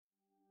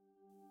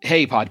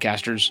Hey,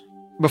 podcasters.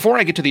 Before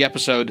I get to the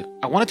episode,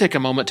 I want to take a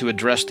moment to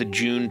address the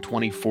June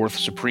 24th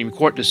Supreme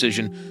Court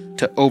decision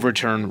to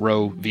overturn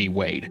Roe v.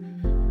 Wade.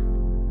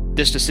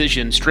 This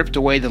decision stripped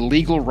away the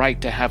legal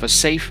right to have a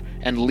safe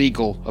and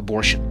legal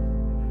abortion.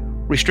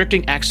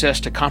 Restricting access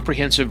to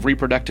comprehensive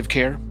reproductive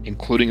care,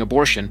 including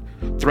abortion,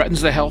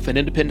 threatens the health and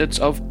independence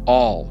of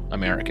all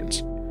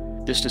Americans.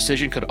 This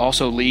decision could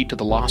also lead to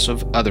the loss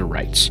of other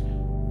rights.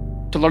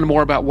 To learn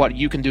more about what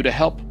you can do to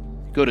help,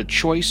 go to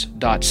choice.crd.co.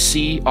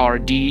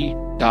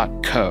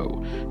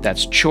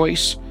 That's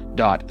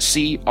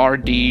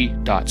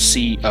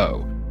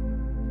choice.crd.co.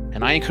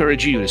 And I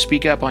encourage you to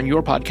speak up on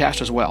your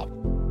podcast as well.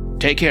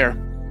 Take care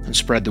and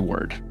spread the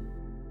word.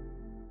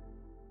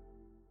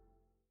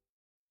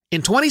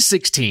 In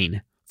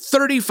 2016,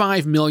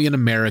 35 million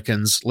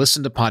Americans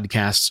listened to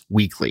podcasts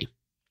weekly.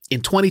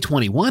 In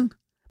 2021,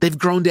 they've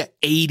grown to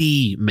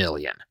 80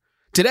 million.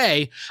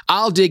 Today,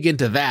 I'll dig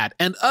into that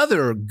and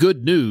other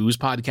good news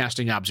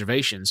podcasting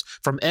observations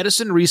from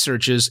Edison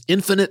Research's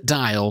Infinite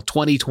Dial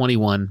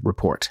 2021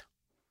 report.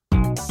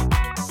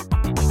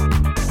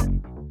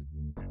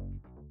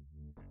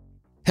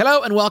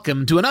 Hello and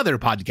welcome to another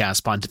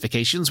podcast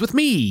Pontifications with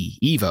me,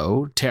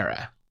 Evo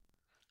Terra.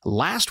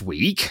 Last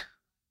week,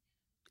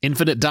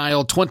 Infinite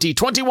Dial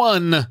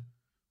 2021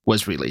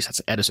 was released.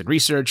 That's Edison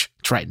Research,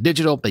 Triton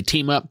Digital. They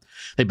team up.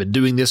 They've been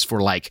doing this for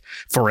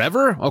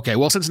forever. Okay,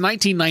 well, since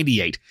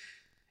 1998,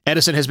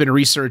 Edison has been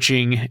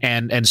researching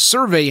and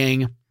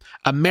surveying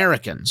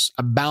Americans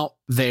about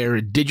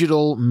their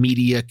digital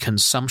media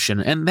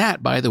consumption. And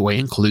that, by the way,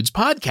 includes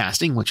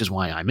podcasting, which is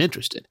why I'm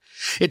interested.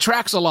 It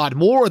tracks a lot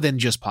more than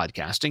just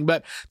podcasting,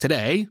 but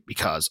today,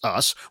 because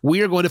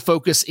we are going to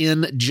focus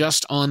in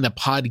just on the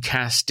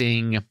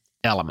podcasting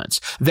elements.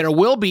 There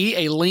will be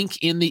a link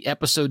in the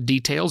episode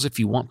details if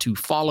you want to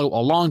follow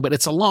along, but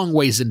it's a long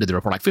ways into the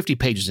report, like 50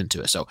 pages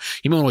into it, so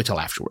you may want to wait till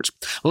afterwards.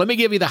 Let me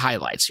give you the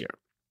highlights here.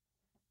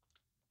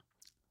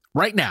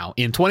 Right now,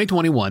 in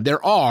 2021,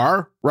 there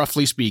are,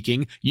 roughly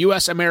speaking,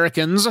 U.S.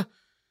 Americans,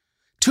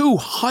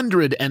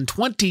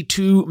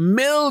 222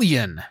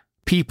 million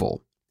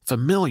people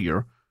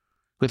familiar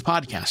with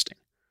podcasting.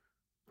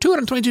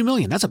 222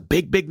 million. That's a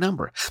big, big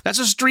number. That's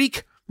a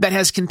streak that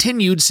has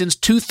continued since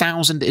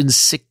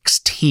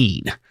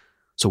 2016.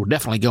 So we're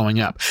definitely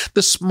going up.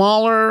 This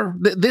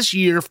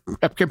year,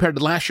 compared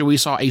to last year, we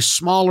saw a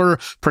smaller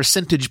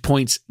percentage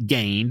points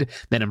gained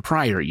than in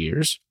prior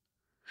years,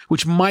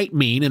 which might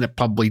mean, and it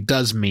probably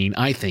does mean,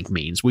 I think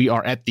means, we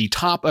are at the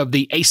top of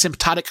the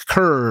asymptotic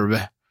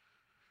curve.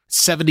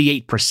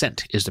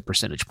 78% is the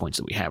percentage points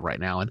that we have right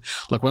now. And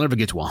look, we'll never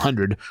get to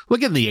 100. We'll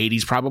get in the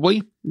 80s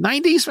probably.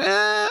 90s?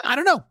 I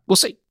don't know. We'll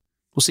see.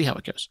 We'll see how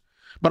it goes.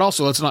 But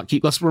also,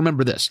 let's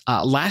remember this.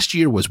 Last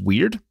year was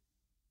weird.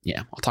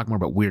 Yeah, I'll talk more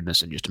about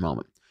weirdness in just a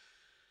moment.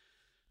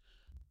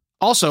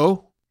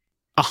 Also,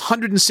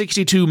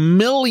 162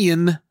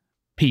 million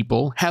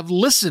people have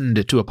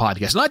listened to a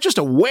podcast. Not just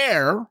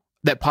aware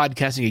that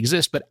podcasting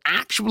exists, but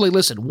actually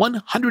listen.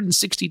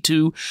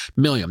 162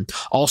 million.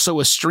 Also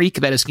a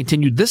streak that has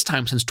continued this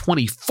time since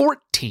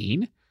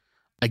 2014.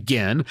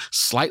 Again,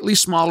 slightly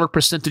smaller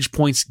percentage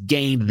points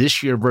gained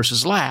this year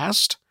versus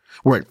last.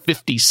 We're at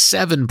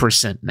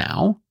 57%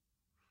 now.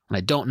 And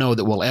I don't know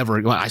that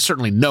I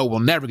certainly know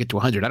we'll never get to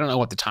 100. I don't know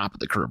what the top of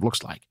the curve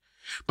looks like.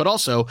 But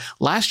also,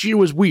 last year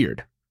was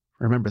weird.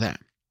 Remember that.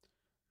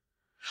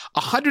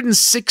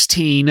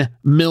 116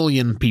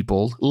 million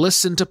people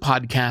listen to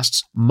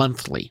podcasts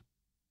monthly.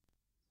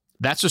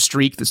 That's a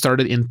streak that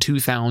started in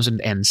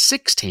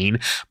 2016,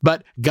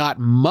 but got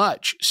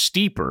much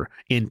steeper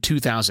in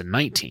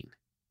 2019.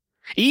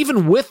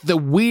 Even with the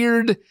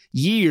weird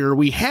year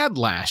we had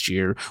last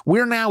year,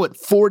 we're now at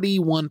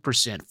 41%.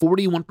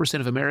 41%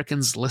 of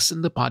Americans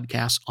listen to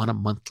podcasts on a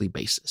monthly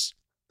basis.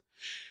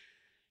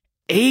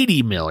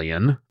 80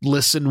 million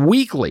listen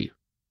weekly.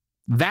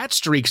 That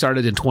streak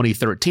started in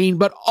 2013,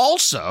 but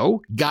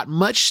also got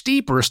much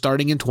steeper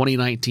starting in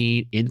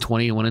 2019, in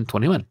 21 and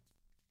 21.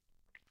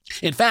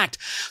 In fact,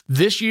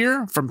 this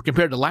year,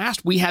 compared to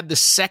last, we had the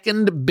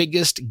second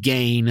biggest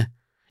gain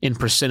in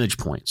percentage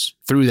points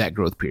through that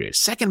growth period.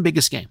 Second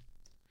biggest gain.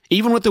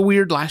 Even with the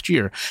weird last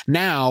year.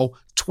 Now,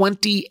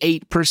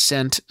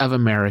 28% of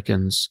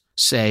Americans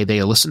say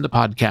they listen to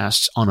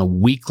podcasts on a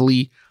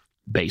weekly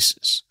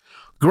basis.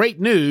 Great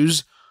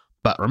news,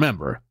 but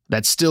remember,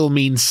 that still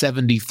means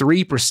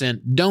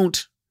 73%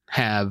 don't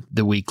have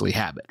the weekly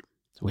habit.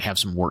 So we have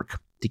some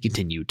work to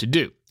continue to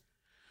do.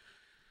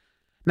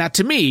 Now,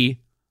 to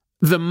me,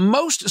 the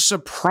most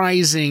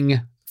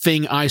surprising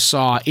thing I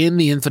saw in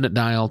the Infinite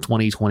Dial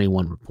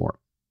 2021 report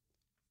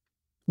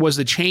was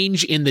the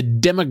change in the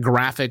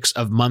demographics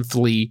of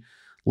monthly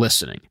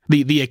listening,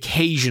 the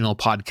occasional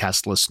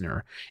podcast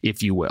listener,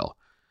 if you will.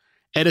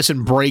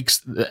 Edison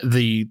breaks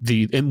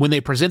and when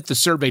they present the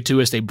survey to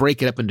us, they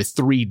break it up into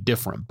three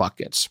different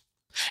buckets.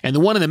 And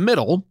the one in the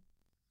middle,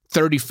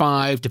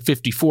 35 to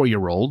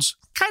 54-year-olds,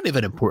 kind of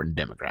an important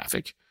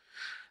demographic,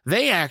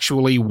 they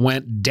actually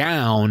went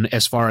down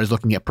as far as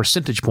looking at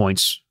percentage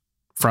points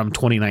from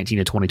 2019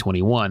 to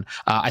 2021.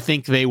 I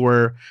think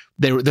the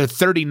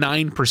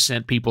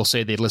 39% people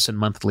say they listen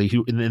monthly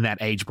who in that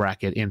age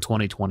bracket in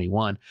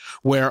 2021,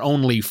 where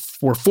only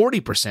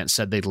 40%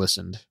 said they'd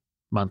listened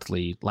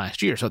monthly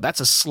last year. So that's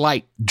a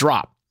slight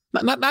drop.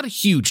 Not a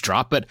huge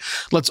drop, but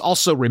let's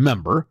also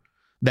remember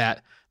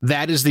that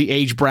is the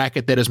age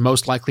bracket that is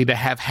most likely to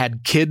have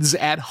had kids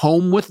at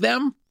home with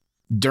them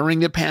during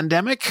the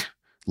pandemic,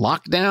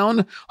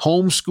 lockdown,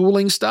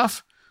 homeschooling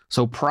stuff.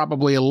 So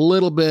probably a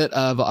little bit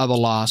of a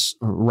loss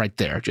right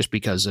there, just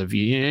because of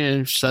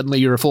suddenly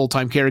you're a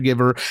full-time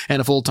caregiver and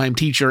a full-time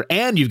teacher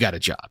and you've got a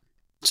job.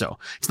 So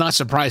it's not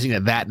surprising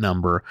that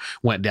number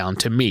went down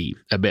to me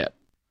a bit.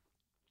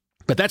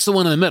 But that's the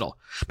one in the middle.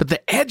 But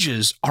the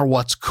edges are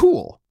what's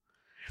cool.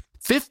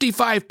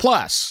 55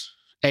 plus,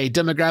 a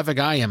demographic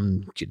I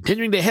am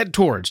continuing to head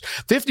towards.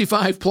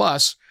 55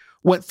 plus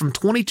went from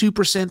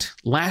 22%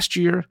 last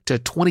year to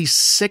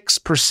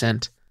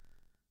 26%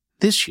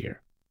 this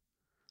year.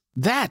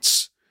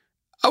 That's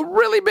a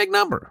really big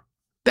number.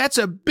 That's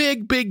a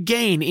big, big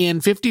gain in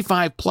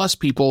 55 plus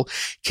people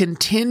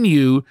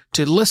continue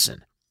to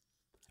listen.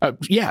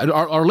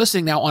 Are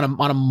listening now on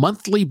a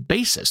monthly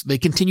basis. They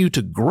continue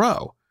to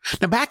grow.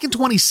 Now, back in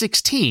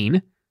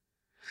 2016,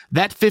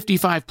 that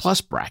 55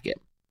 plus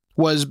bracket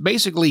was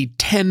basically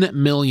 10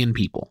 million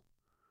people.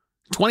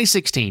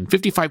 2016,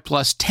 55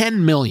 plus,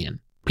 10 million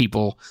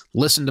people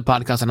listen to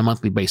podcasts on a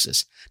monthly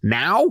basis.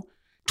 Now,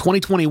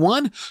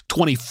 2021,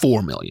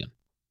 24 million.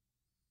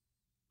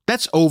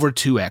 That's over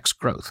 2x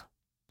growth.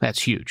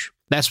 That's huge.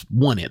 That's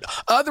one end.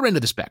 Other end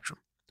of the spectrum,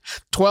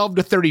 12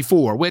 to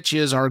 34, which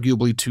is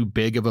arguably too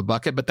big of a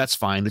bucket, but that's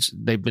fine.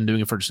 They've been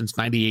doing it since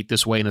 98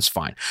 this way, and it's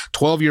fine.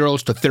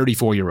 12-year-olds to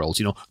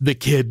 34-year-olds, the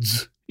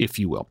kids, if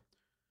you will.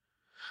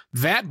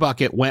 That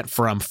bucket went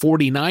from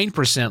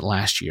 49%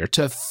 last year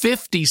to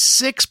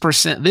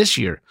 56% this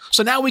year.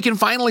 So now we can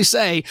finally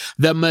say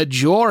the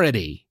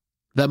majority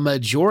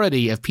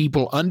of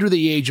people under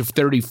the age of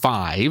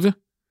 35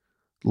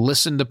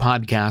 listen to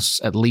podcasts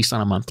at least on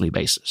a monthly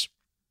basis.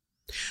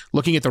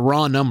 Looking at the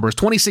raw numbers,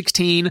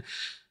 2016,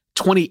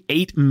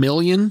 28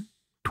 million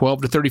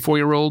 12 to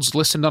 34-year-olds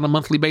listened on a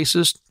monthly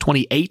basis,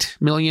 28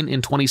 million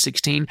in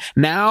 2016.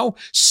 Now,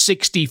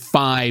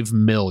 65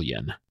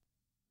 million.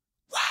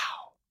 Wow.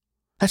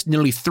 That's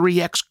nearly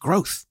 3x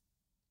growth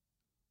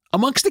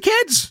amongst the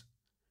kids,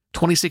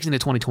 2016 to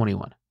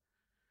 2021.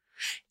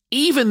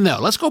 Even though,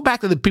 let's go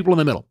back to the people in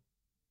the middle,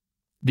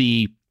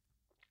 the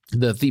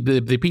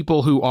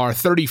people who are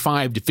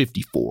 35 to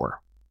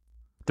 54,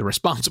 the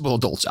responsible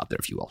adults out there,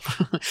 if you will.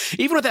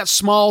 Even with that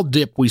small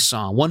dip we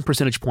saw, 1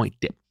 percentage point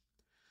dip,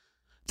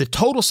 the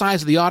total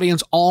size of the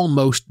audience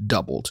almost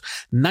doubled.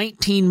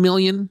 19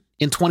 million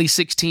in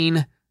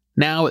 2016,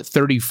 now at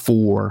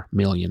 34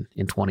 million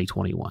in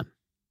 2021.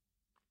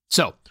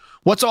 So,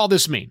 what's all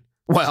this mean?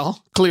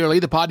 Well, clearly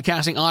the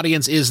podcasting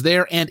audience is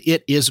there and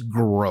it is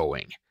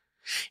growing.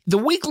 The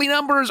weekly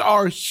numbers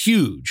are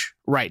huge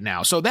right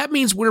now. So that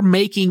means we're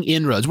making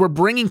inroads. We're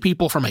bringing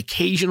people from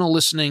occasional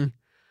listening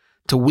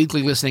to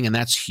weekly listening, and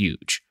that's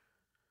huge.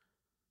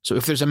 So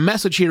if there's a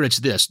message here, it's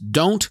this: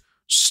 don't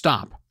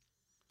stop.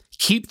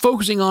 Keep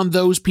focusing on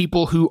those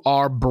people who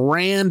are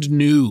brand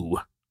new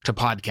to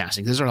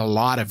podcasting. There's a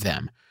lot of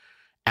them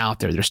out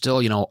there. There's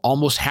still,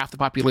 almost half the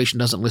population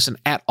doesn't listen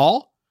at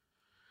all,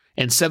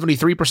 and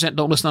 73%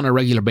 don't listen on a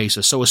regular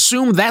basis. So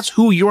assume that's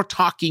who you're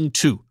talking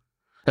to.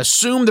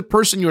 Assume the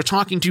person you're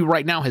talking to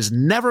right now has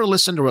never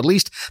listened, or at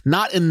least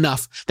not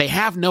enough. They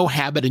have no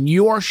habit, and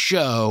your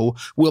show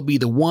will be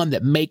the one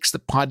that makes the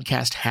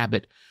podcast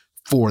habit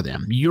for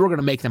them. You're going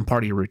to make them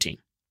part of your routine.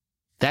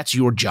 That's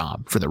your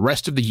job for the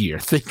rest of the year.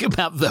 Think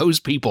about those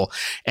people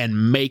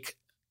and make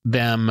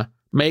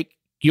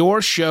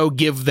your show,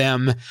 give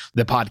them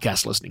the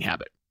podcast listening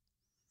habit.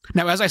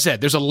 Now, as I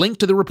said, there's a link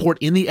to the report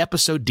in the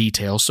episode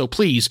details, so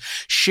please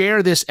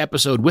share this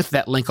episode with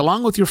that link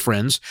along with your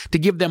friends to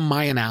give them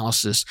my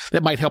analysis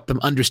that might help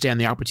them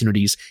understand the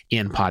opportunities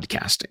in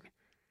podcasting.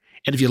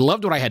 And if you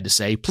loved what I had to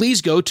say,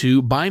 please go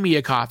to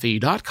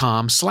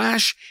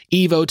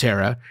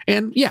buymeacoffee.com/evoterra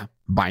and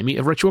buy me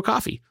a virtual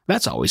coffee.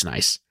 That's always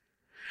nice.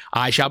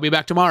 I shall be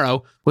back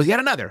tomorrow with yet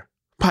another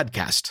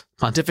podcast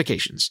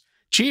Pontifications.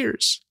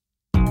 Cheers.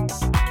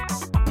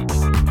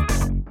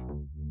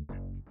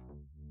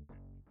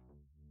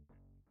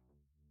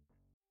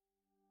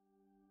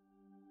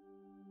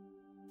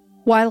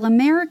 While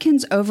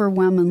Americans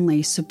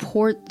overwhelmingly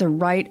support the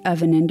right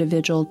of an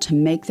individual to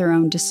make their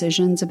own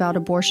decisions about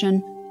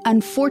abortion,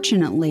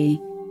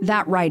 unfortunately,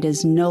 that right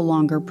is no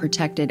longer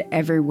protected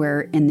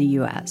everywhere in the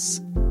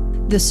U.S.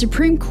 The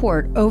Supreme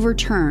Court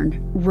overturned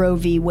Roe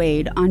v.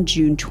 Wade on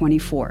June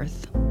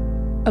 24th.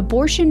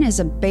 Abortion is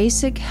a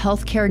basic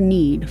healthcare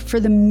need for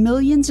the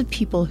millions of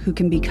people who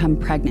can become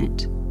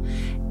pregnant.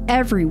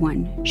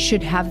 Everyone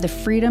should have the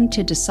freedom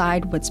to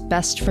decide what's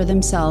best for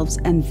themselves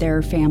and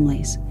their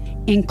families,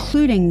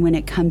 including when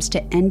it comes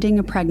to ending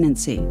a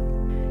pregnancy.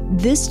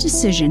 This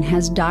decision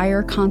has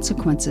dire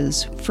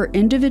consequences for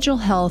individual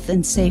health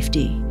and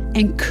safety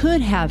and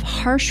could have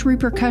harsh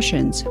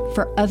repercussions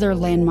for other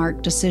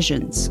landmark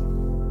decisions.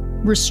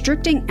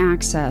 Restricting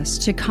access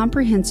to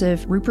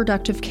comprehensive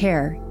reproductive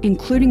care,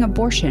 including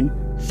abortion,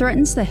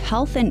 threatens the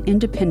health and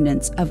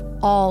independence of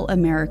all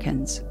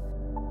Americans.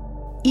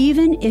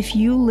 Even if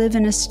you live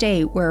in a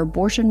state where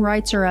abortion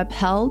rights are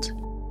upheld,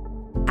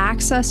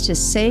 access to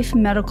safe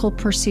medical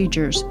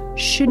procedures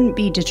shouldn't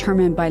be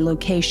determined by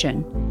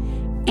location,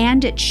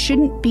 and it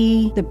shouldn't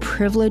be the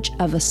privilege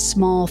of a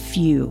small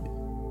few.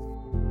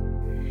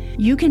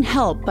 You can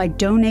help by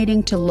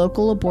donating to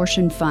local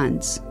abortion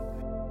funds.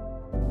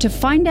 To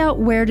find out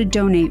where to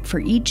donate for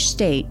each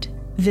state,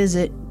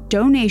 visit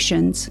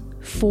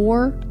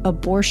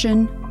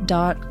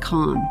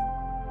donationsforabortion.com.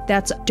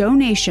 That's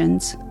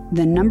donations,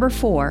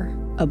 4,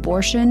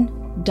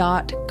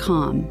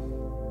 abortion.com.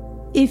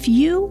 If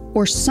you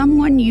or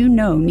someone you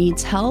know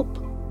needs help,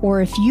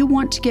 or if you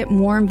want to get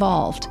more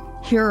involved,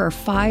 here are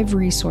 5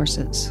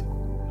 resources.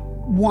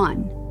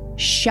 1.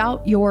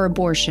 Shout Your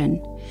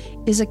Abortion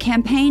is a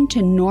campaign to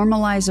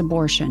normalize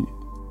abortion.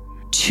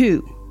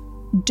 2.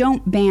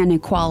 Don't Ban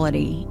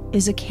Equality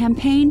is a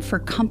campaign for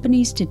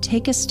companies to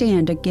take a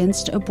stand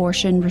against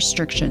abortion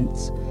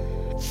restrictions.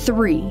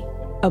 3.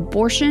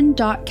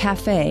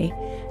 Abortion.cafe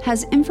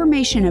has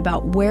information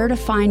about where to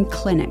find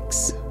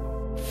clinics.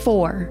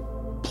 4.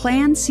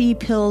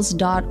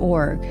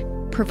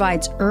 PlanCpills.org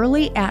provides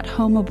early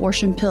at-home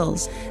abortion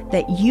pills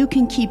that you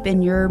can keep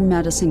in your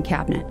medicine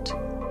cabinet.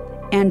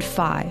 And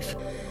 5.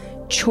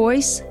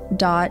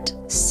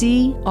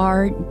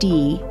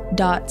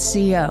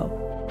 Choice.crd.co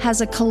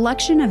has a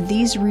collection of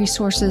these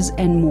resources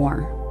and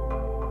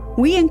more.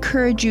 We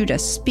encourage you to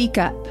speak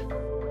up,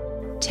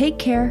 take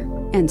care,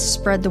 and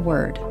spread the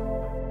word.